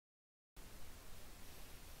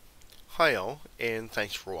Hi all, and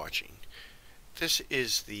thanks for watching. This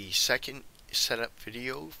is the second setup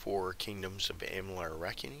video for Kingdoms of Amalur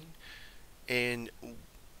Reckoning, and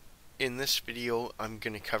in this video I'm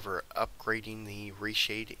going to cover upgrading the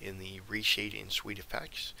Reshade in the Reshade in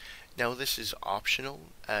SweetFX. Now this is optional,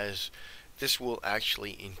 as this will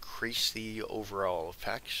actually increase the overall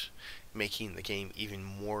effects, making the game even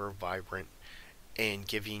more vibrant and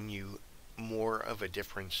giving you more of a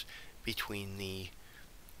difference between the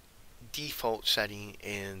default setting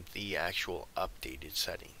and the actual updated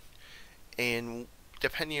setting. And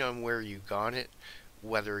depending on where you got it,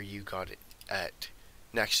 whether you got it at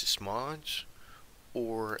Nexus mods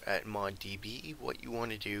or at ModDB, what you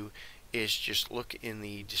want to do is just look in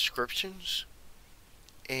the descriptions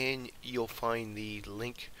and you'll find the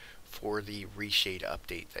link for the Reshade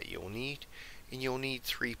update that you'll need, and you'll need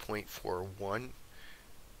 3.41.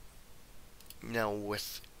 Now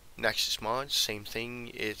with Nexus mods, same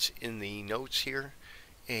thing, it's in the notes here,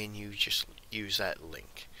 and you just use that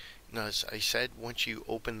link. Now as I said, once you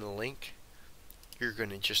open the link, you're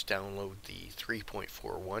going to just download the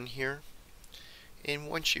 3.41 here, and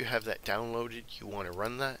once you have that downloaded, you want to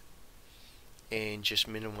run that and just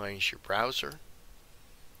minimize your browser,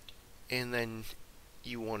 and then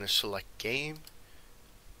you want to select game.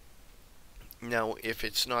 Now if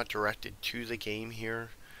it's not directed to the game here,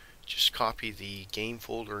 just copy the game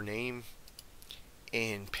folder name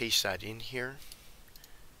and paste that in here,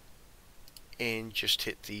 and just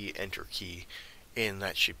hit the enter key, and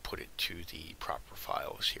that should put it to the proper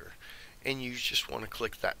files here. And you just want to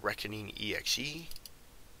click that Reckoning exe,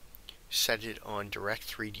 set it on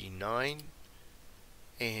Direct3D 9,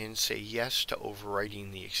 and say yes to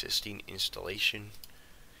overwriting the existing installation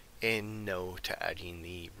and no to adding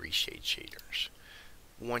the Reshade shaders.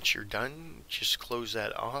 Once you're done, just close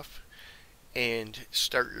that off and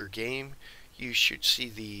start your game. You should see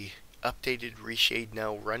the updated Reshade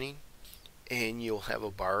now running, and you'll have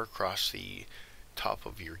a bar across the top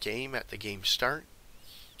of your game at the game start,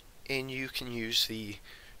 and you can use the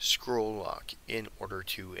scroll lock in order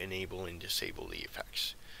to enable and disable the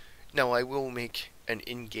effects. Now I will make an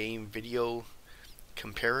in-game video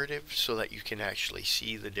comparative so that you can actually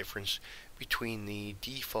see the difference between the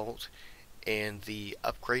default and the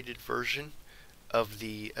upgraded version of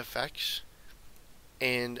the effects,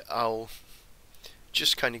 and I'll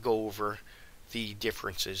just kind of go over the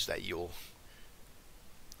differences that you'll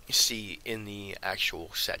see in the actual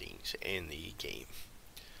settings in the game.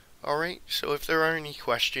 Alright, so if there are any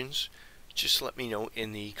questions, just let me know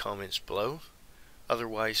in the comments below.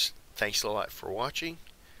 Otherwise, thanks a lot for watching,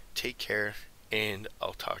 take care, and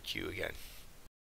I'll talk to you again.